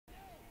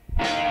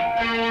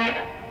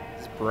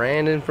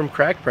Brandon from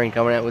Crackbrain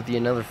coming out with you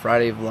another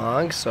Friday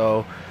vlog.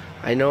 So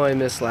I know I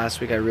missed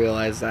last week. I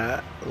realized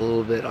that a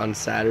little bit on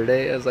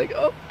Saturday. I was like,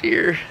 oh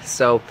dear.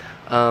 So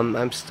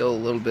I'm still a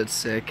little bit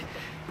sick.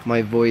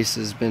 My voice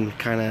has been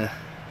kind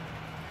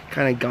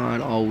of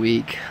gone all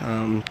week.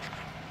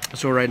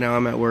 So right now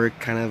I'm at work,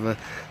 kind of a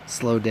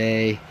slow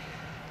day.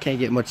 Can't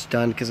get much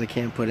done because I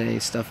can't put any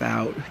stuff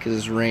out because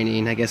it's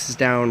raining. I guess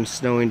it's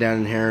snowing down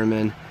in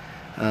Harriman.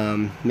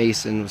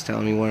 Mason was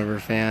telling me, one of our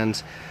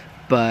fans,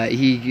 but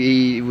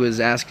he was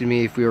asking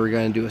me if we were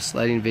going to do a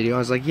sledding video. I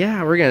was like,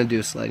 yeah, we're going to do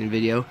a sledding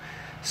video.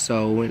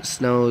 So when it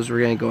snows, we're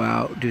going to go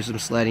out, do some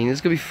sledding.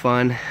 It's going to be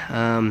fun.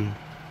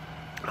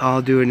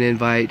 I'll do an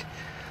invite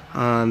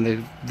on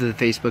the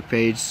Facebook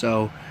page,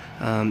 so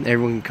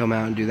everyone can come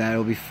out and do that.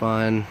 It'll be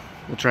fun.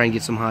 We'll try and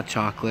get some hot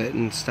chocolate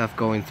and stuff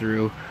going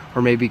through,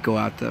 or maybe go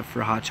out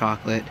for hot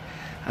chocolate.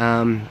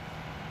 But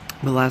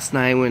last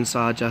night I went and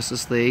saw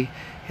Justice League.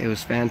 It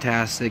was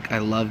fantastic. I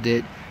loved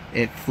it.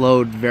 It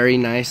flowed very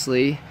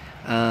nicely.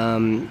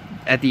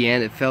 At the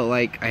end, it felt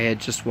like I had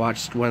just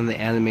watched one of the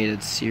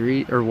animated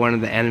series, or one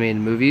of the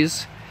animated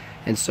movies,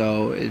 and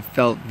so it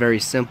felt very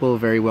simple,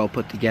 very well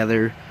put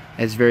together.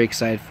 I was very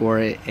excited for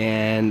it,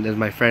 and as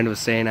my friend was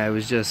saying, I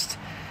was just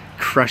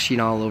crushing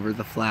all over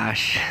the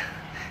Flash.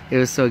 It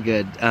was so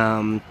good.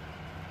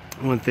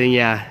 One thing,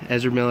 yeah,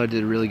 Ezra Miller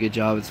did a really good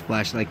job as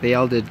Flash. Like, they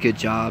all did good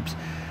jobs.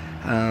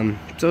 So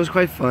it was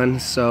quite fun.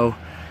 So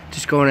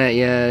just going at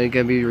you,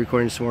 gonna be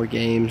recording some more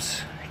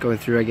games, going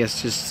through, I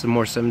guess, just some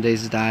more 7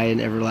 Days to Die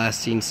and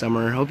Everlasting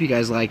Summer. Hope you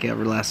guys like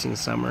Everlasting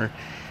Summer.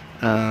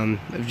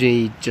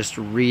 Me just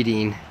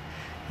reading,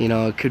 you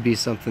know, it could be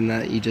something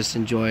that you just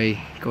enjoy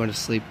going to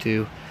sleep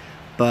to,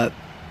 but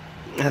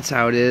that's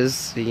how it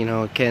is. You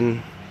know,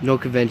 no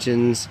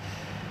conventions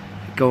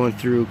going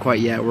through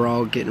quite yet. We're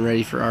all getting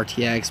ready for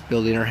RTX,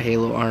 building our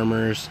Halo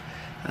armors,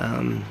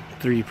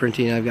 3D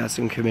printing. I've got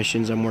some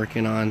commissions I'm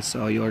working on,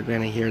 so you're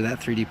gonna hear that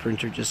 3D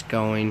printer just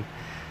going.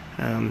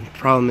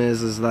 Problem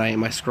is that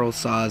my scroll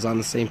saw is on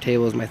the same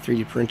table as my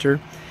 3D printer,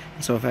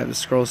 and so if I have a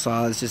scroll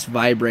saw, it's just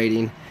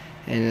vibrating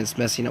and it's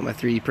messing up my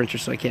 3D printer,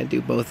 so I can't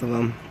do both of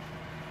them,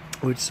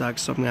 which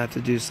sucks. So I'm gonna have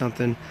to do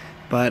something,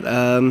 but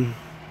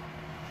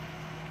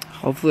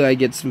hopefully I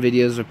get some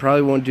videos. I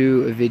probably won't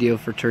do a video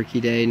for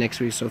Turkey Day next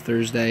week, so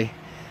Thursday,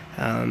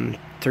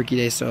 Turkey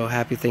Day, so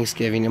happy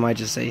Thanksgiving. I might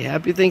just say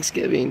happy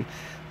Thanksgiving,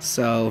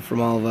 so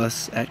from all of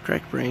us at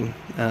Crackbrain.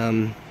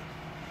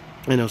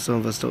 I know some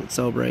of us don't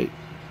celebrate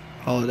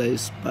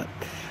holidays, but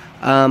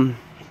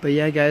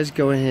yeah, guys,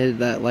 go ahead and hit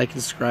that like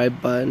and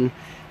subscribe button,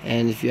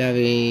 and if you have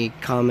any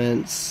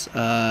comments,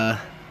 let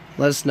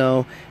us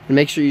know, and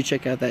make sure you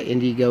check out that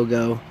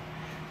Indiegogo.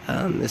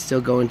 It's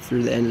still going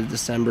through the end of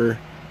December.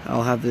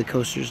 I'll have the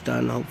coasters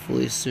done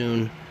hopefully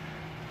soon,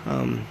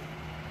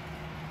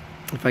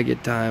 if I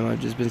get time. I've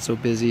just been so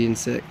busy and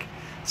sick.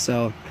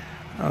 So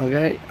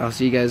okay, I'll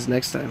see you guys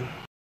next time.